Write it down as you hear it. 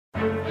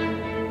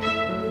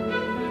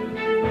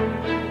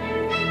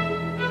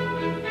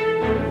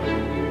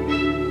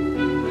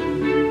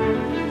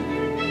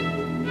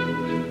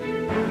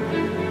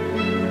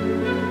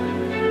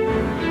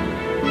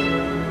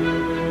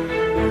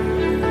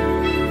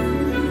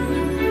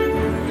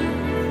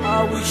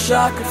wish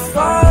I could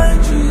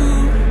find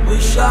you,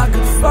 wish I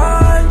could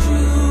find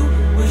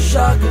you, wish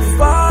I could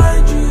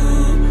find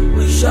you,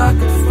 wish I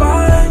could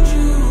find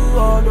you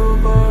all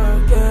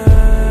over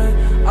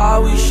again. I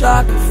wish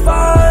I could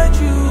find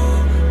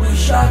you,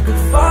 wish I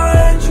could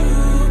find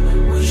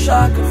you, wish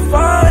I could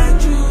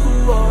find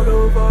you all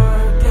over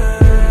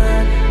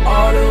again,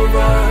 all over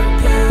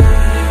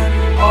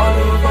again, all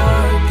over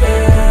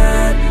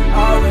again.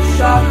 I wish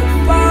I could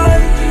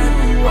find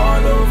you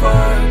all over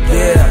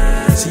again.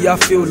 Yeah, see I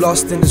feel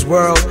lost in this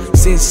world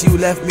since you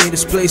left me in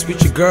this place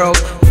with your girl.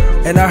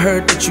 And I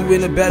heard that you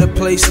in a better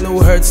place, no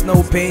hurts,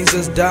 no pains,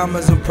 just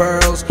diamonds and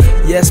pearls.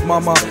 Yes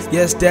mama,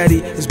 yes daddy,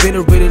 it's been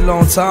a really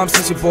long time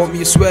since you bought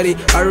me a sweaty.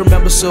 I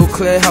remember so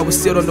clear how we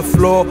stood on the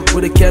floor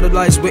with the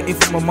candlelights waiting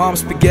for my mom's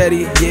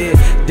spaghetti. Yeah,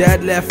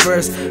 dad left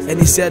first and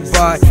he said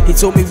bye. He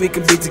told me we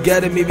could be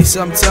together maybe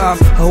sometime.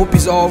 I hope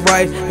he's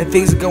alright and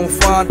things are going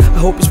fine. I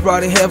hope he's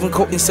bright in heaven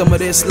quoting some of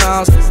their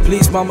slimes.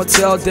 Please mama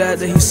tell dad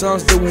that his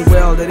son's doing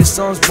well, that his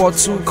son's bought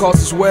 2 cars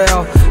as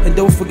well. And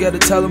don't forget to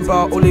tell him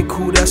about Ole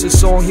Cool, that's his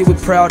song. He would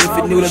proud if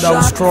he knew that I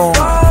was strong.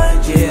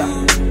 Yeah.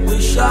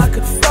 Wish I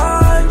could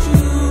find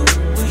you,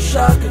 wish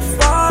I could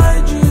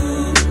find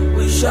you,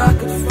 wish I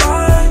could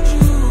find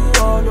you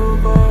all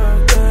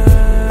over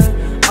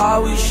again. I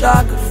wish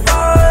I could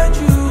find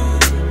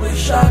you,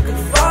 wish I could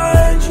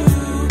find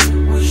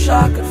you, wish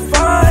I could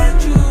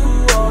find you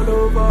all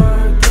over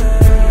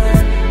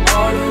again,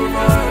 all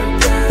over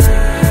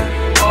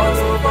again, all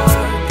over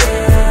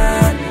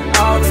again.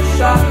 I wish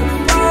I could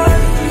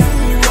find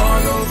you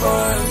all over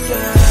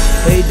again.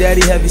 Hey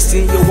daddy, have you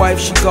seen your wife?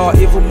 She got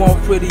even more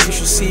pretty, you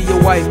should see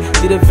your wife.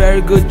 Did a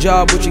very good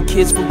job with your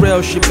kids for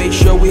real. She made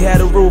sure we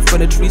had a roof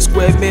and a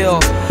 3-square meal.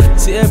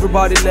 See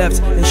everybody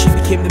left and she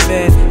became the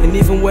man. And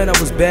even when I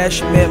was bad,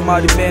 she met my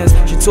demands.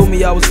 She told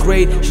me I was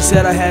great, she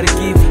said I had a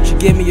gift. She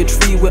gave me a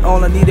tree when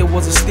all I needed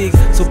was a stick.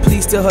 So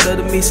please tell her that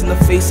it means in the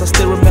face. I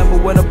still remember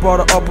when I brought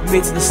her up and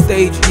made to the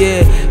stage.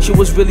 Yeah, she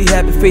was really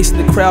happy facing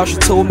the crowd. She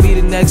told me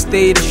the next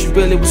day that she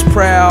really was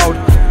proud.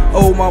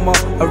 Oh mama,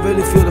 I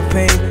really feel the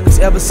pain, cause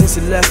ever since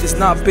you left it's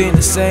not been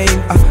the same.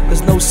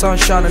 There's no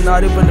sunshine and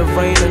not even the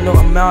rain, and no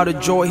amount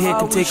of joy here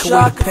can take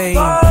away the pain.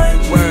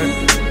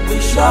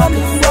 Wish I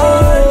could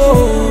find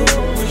you,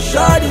 wish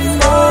I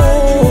could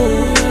find you,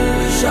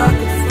 wish I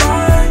could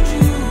find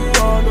you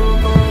all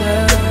over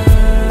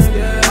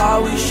again. I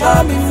wish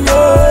I could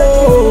find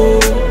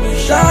you,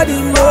 wish I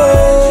could find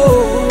you,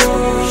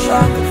 wish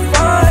I could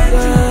find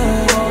you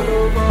all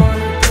over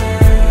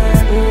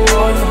again,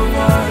 all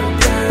over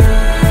again,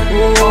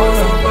 all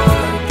over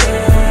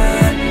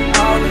again.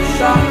 I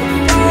wish I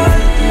could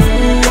find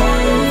you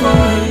all over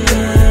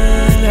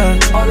again,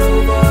 all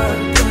over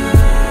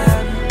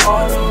again,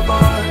 all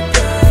over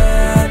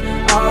again.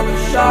 I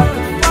wish I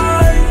could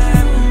find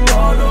you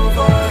all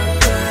over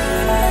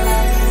again.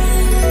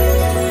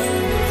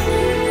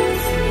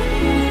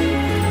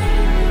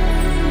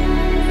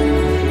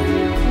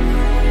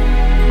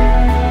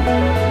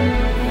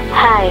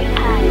 Hi,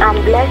 I'm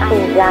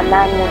Blessing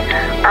Zamani.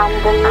 I'm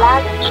the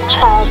last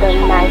child of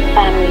my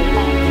family.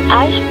 I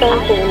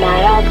spent with my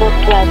elder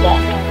brother,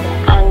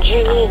 and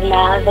Julie is my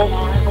other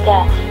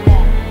sister.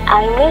 I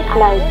miss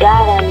my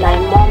dad and my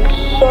mom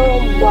so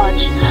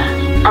much,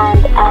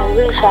 and I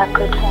wish I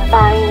could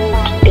find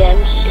them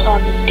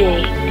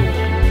someday.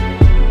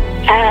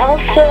 I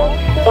also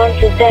want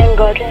to thank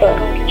God for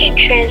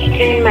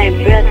strengthening my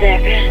brother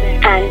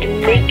and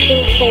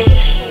making him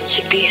to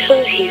be who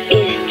he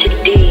is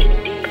today.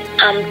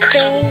 I'm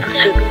praying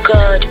to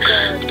God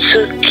to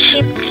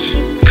keep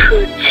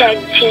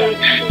protecting,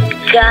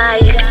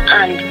 guide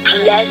and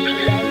bless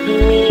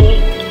me,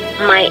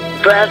 my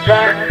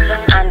brother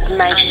and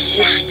my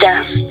sister.